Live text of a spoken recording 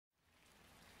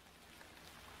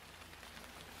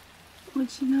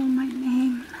Would you know my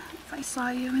name if I saw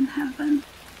you in heaven?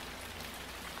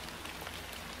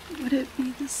 Would it be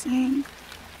the same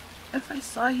if I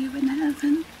saw you in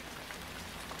heaven?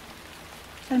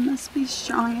 I must be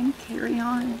strong and carry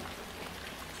on.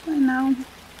 I know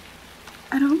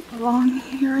I don't belong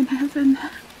here in heaven.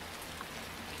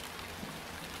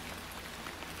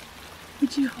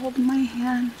 Would you hold my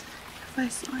hand if I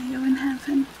saw you in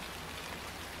heaven?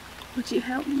 Would you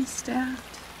help me stand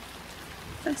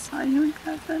if I saw you in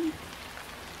heaven?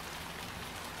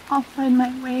 I'll find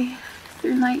my way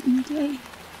through night and day,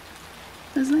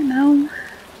 as I know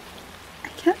I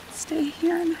can't stay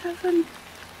here in heaven.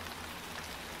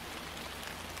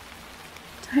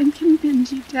 Time can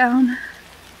bend you down.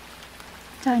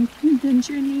 Time can bend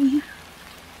your knee.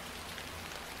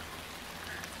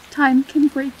 Time can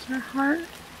break your heart.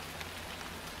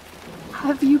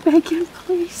 Have you begging,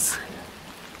 please?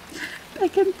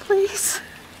 Begging, please?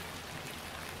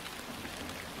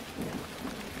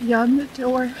 Beyond the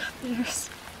door, there's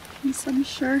peace, I'm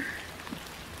sure.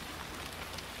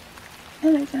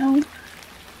 And I know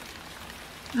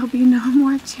there'll be no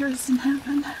more tears in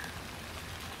heaven.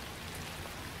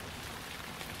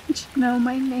 Would you know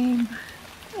my name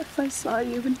if I saw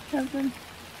you in heaven?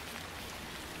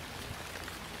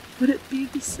 Would it be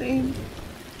the same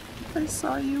if I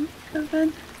saw you in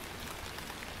heaven?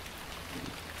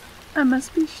 I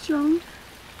must be strong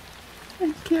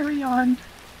and carry on,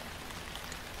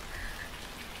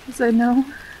 because I know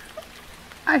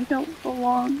I don't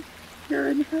belong here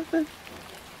in heaven.